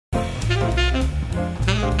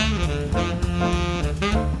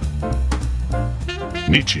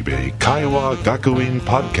Nichibei Kaiwa Gakuin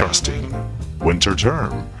Podcasting, Winter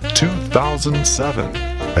Term 2007,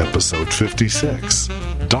 Episode 56,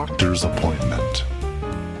 Doctor's Appointment.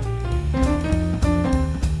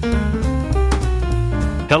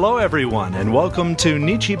 Hello, everyone, and welcome to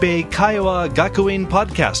Nichibei Kaiwa Gakuin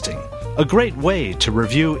Podcasting, a great way to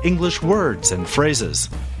review English words and phrases.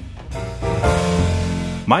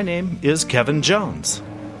 My name is Kevin Jones.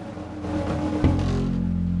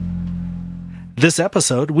 This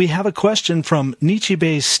episode, we have a question from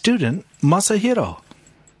Nichibei's student, Masahiro.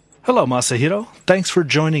 Hello, Masahiro. Thanks for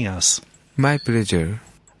joining us. My pleasure.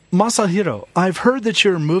 Masahiro, I've heard that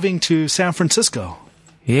you're moving to San Francisco.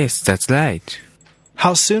 Yes, that's right.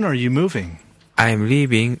 How soon are you moving? I'm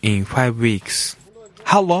leaving in 5 weeks.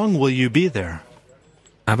 How long will you be there?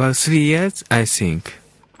 About 3 years, I think.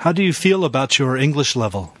 How do you feel about your English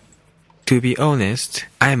level? To be honest,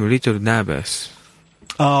 I'm a little nervous.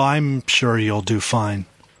 Oh, I'm sure you'll do fine.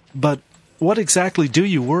 But what exactly do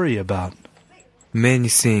you worry about? Many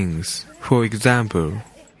things. For example,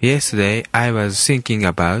 yesterday I was thinking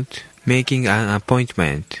about making an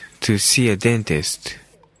appointment to see a dentist.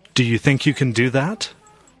 Do you think you can do that?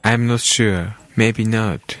 I'm not sure. Maybe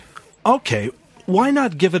not. Okay, why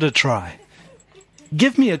not give it a try?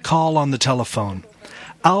 Give me a call on the telephone.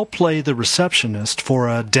 I'll play the receptionist for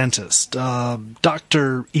a dentist,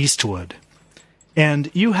 Dr. Eastwood.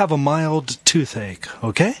 And you have a mild toothache,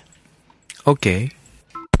 okay? Okay.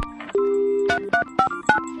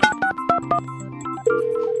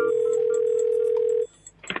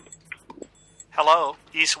 Hello,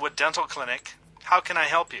 Eastwood Dental Clinic. How can I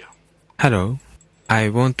help you? Hello. I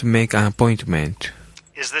want to make an appointment.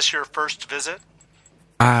 Is this your first visit?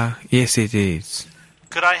 Yes it is.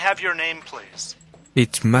 Could I have your name, please?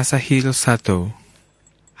 It's Masahiro Sato.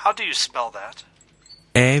 How do you spell that?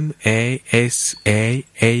 Masahiro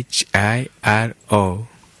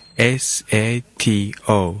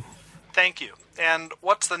Sato. Thank you. And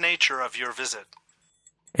what's the nature of your visit?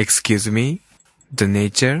 Excuse me? The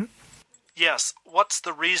nature? Yes, what's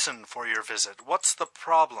the reason for your visit? What's the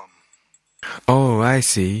problem? Oh, I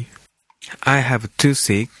see. I have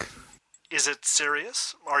toothache. Is it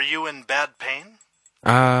serious? Are you in bad pain?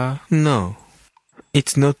 No.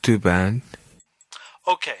 It's not too bad.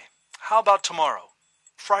 Okay. How about tomorrow?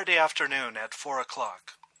 Friday afternoon at 4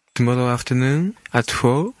 o'clock. Tomorrow afternoon at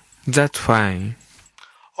 4? That's fine.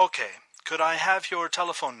 Okay. Could I have your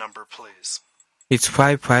telephone number, please? It's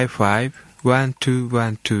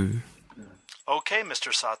 555-1212. Okay,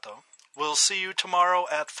 Mr. Sato. We'll see you tomorrow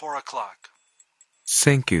at 4 o'clock.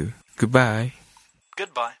 Thank you. Goodbye.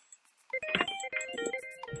 Goodbye.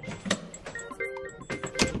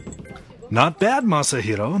 Not bad,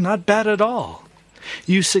 Masahiro. Not bad at all.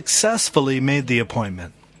 You successfully made the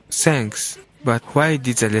appointment. Thanks. But why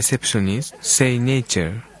did the receptionist say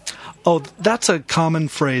nature? Oh, that's a common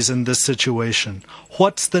phrase in this situation.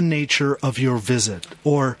 What's the nature of your visit?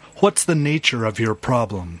 Or what's the nature of your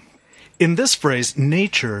problem? In this phrase,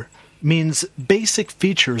 nature means basic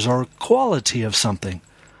features or quality of something,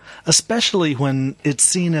 especially when it's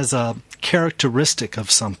seen as a characteristic of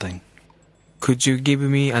something. Could you give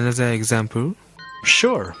me another example?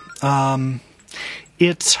 Sure.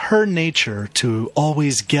 It's her nature to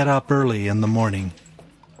always get up early in the morning.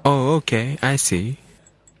 Oh, okay, I see.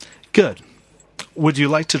 Good. Would you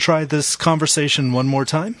like to try this conversation one more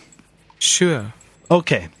time? Sure.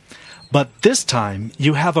 Okay. But this time,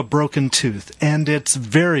 you have a broken tooth, and it's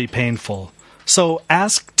very painful. So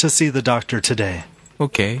ask to see the doctor today.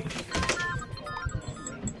 Okay.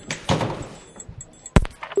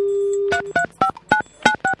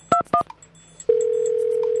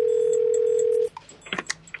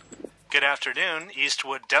 Good afternoon,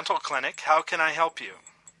 Eastwood Dental Clinic. How can I help you?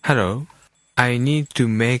 Hello. I need to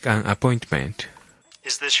make an appointment.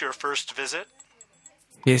 Is this your first visit?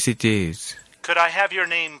 Yes, it is. Could I have your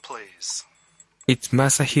name, please? It's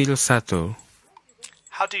Masahiro Sato.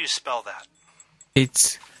 How do you spell that?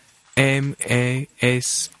 It's Masahiro.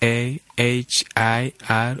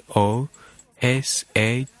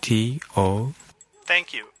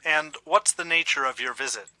 Thank you. And what's the nature of your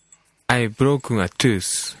visit? I've broken a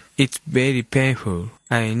tooth. It's very painful.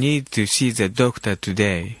 I need to see the doctor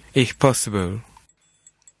today, if possible.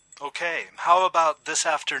 Okay. How about this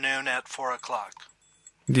afternoon at 4 o'clock?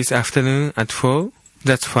 This afternoon at 4?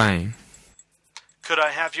 That's fine. Could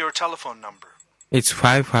I have your telephone number? It's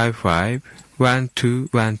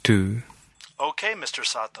 555-1212. Okay, Mr.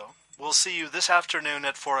 Sato. We'll see you this afternoon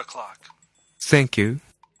at 4 o'clock. Thank you.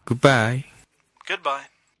 Goodbye. Goodbye.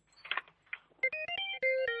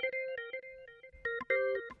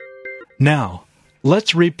 Now,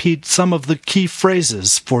 let's repeat some of the key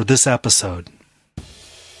phrases for this episode.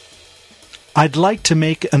 I'd like to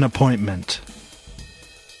make an appointment.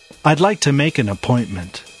 I'd like to make an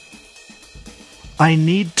appointment. I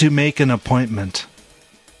need to make an appointment.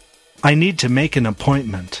 I need to make an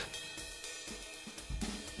appointment.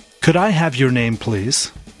 Could I have your name,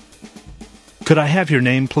 please? Could I have your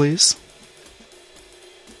name, please?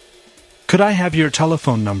 Could I have your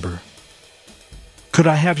telephone number? Could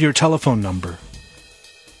I have your telephone number?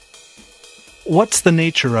 What's the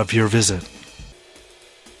nature of your visit?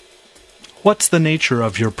 What's the nature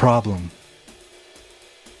of your problem?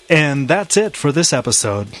 And that's it for this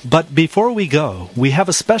episode. But before we go, we have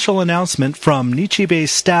a special announcement from Nichibei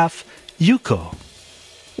staff, Yuko.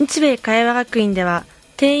 日米会話学院では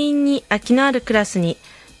定員に空きのあるクラスに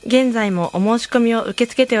現在もお申し込みを受け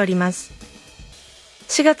付けております。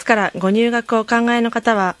4月からご入学をお考えの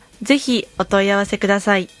方はぜひお問い合わせくだ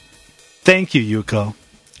さい。Thank you, Yuko.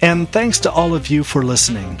 And thanks to all of you for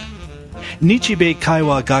listening. Nichibei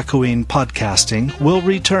Kaiwa Gakuin Podcasting will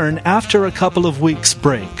return after a couple of weeks'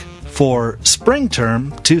 break for Spring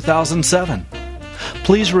Term 2007.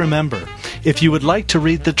 Please remember, if you would like to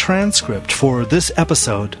read the transcript for this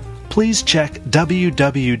episode, please check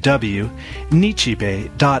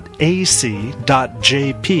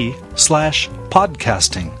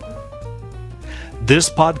www.nichibei.ac.jp/podcasting. This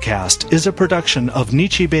podcast is a production of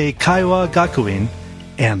Nichibei Kaiwa Gakuin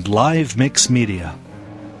and Live Mix Media.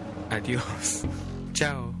 Adios.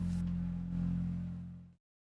 Ciao.